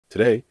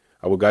Today,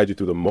 I will guide you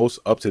through the most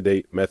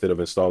up-to-date method of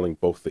installing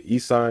both the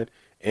ESign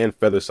and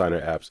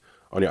FeatherSigner apps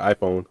on your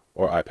iPhone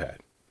or iPad.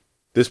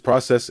 This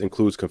process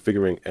includes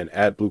configuring an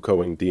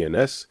AdBlue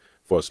DNS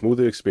for a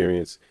smoother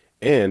experience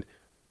and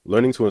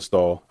learning to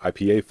install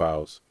IPA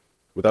files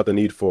without the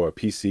need for a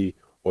PC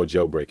or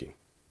jailbreaking.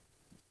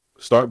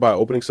 Start by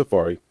opening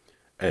Safari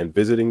and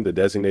visiting the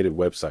designated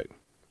website.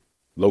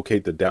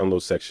 Locate the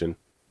download section,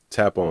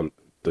 tap on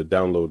the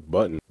download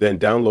button, then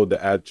download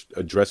the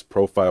address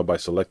profile by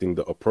selecting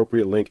the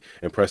appropriate link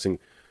and pressing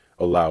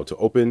allow. To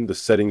open the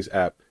settings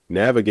app,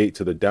 navigate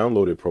to the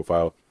downloaded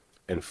profile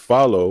and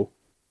follow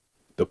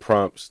the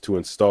prompts to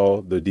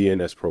install the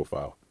DNS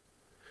profile.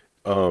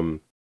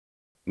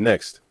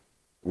 Next,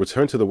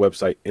 return to the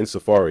website in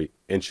Safari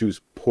and choose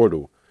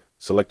Portal.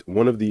 Select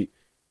one of the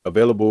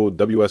available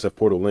WSF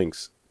Portal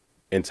links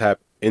and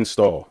tap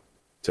Install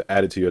to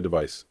add it to your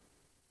device.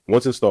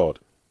 Once installed,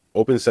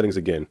 open Settings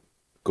again,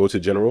 go to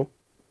General,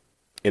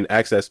 and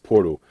access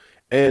Portal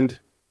and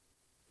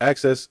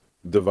access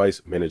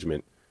Device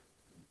Management.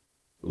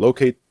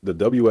 Locate the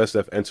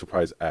WSF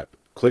Enterprise app.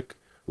 Click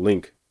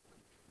Link.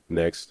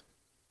 Next,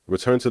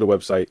 return to the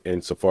website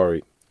in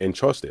Safari and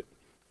trust it.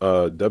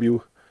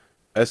 WSF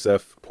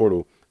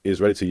Portal is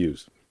ready to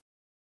use.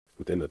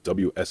 Within the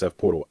WSF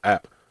Portal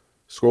app,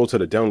 scroll to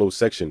the download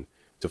section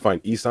to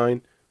find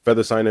ESign,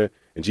 FeatherSigner,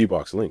 and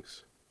Gbox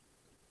links.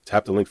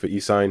 Tap the link for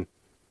ESign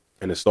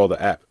and install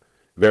the app,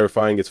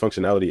 verifying its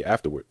functionality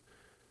afterward.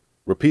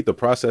 Repeat the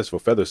process for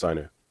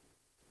FeatherSigner.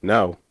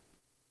 Now,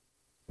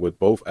 with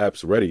both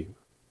apps ready,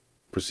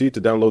 proceed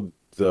to download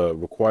the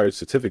required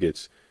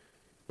certificates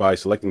by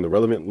selecting the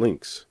relevant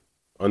links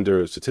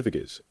under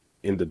Certificates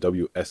in the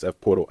WSF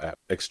Portal app.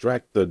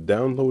 Extract the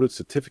downloaded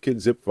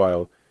certificate zip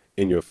file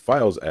in your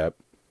Files app,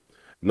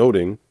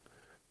 noting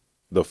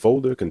the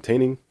folder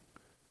containing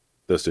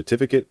the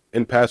certificate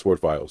and password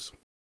files.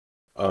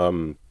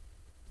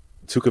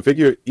 To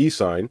configure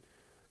ESign,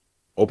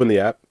 open the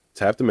app,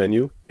 tap the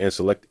menu, and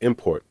select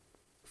Import.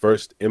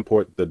 First,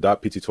 import the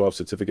 .pt12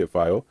 certificate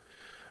file,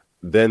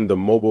 then the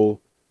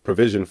mobile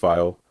provision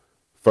file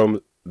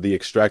from the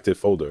extracted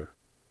folder.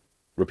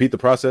 Repeat the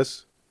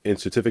process in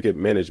Certificate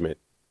Management,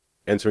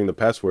 entering the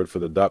password for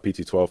the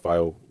 .pt12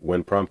 file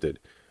when prompted.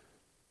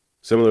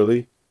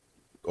 Similarly,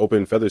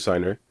 open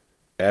FeatherSigner,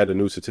 add a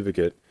new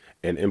certificate,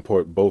 and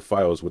import both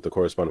files with the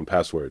corresponding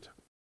password.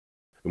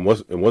 And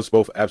once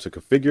both apps are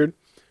configured,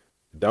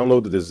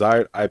 download the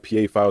desired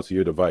IPA file to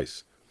your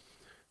device.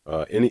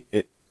 In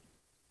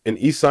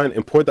ESign,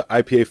 import the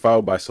IPA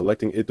file by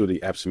selecting it through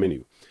the apps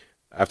menu.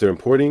 After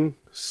importing,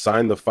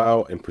 sign the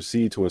file and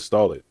proceed to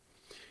install it.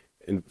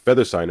 In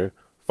FeatherSigner,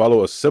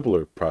 follow a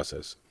simpler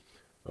process.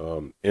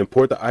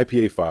 Import the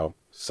IPA file,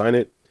 sign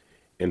it,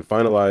 and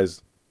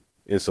finalize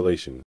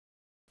installation.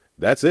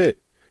 That's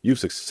it. You've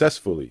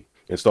successfully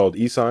installed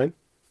ESign,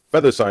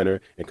 FeatherSigner,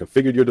 and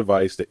configured your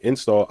device to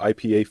install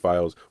IPA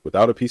files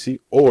without a PC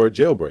or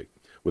jailbreak.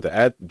 With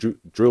the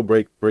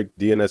jailbreak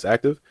DNS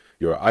active,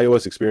 your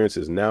iOS experience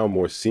is now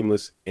more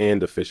seamless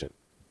and efficient.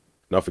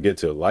 Don't forget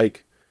to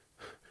like,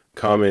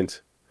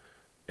 comment,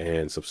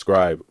 and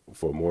subscribe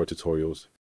for more tutorials.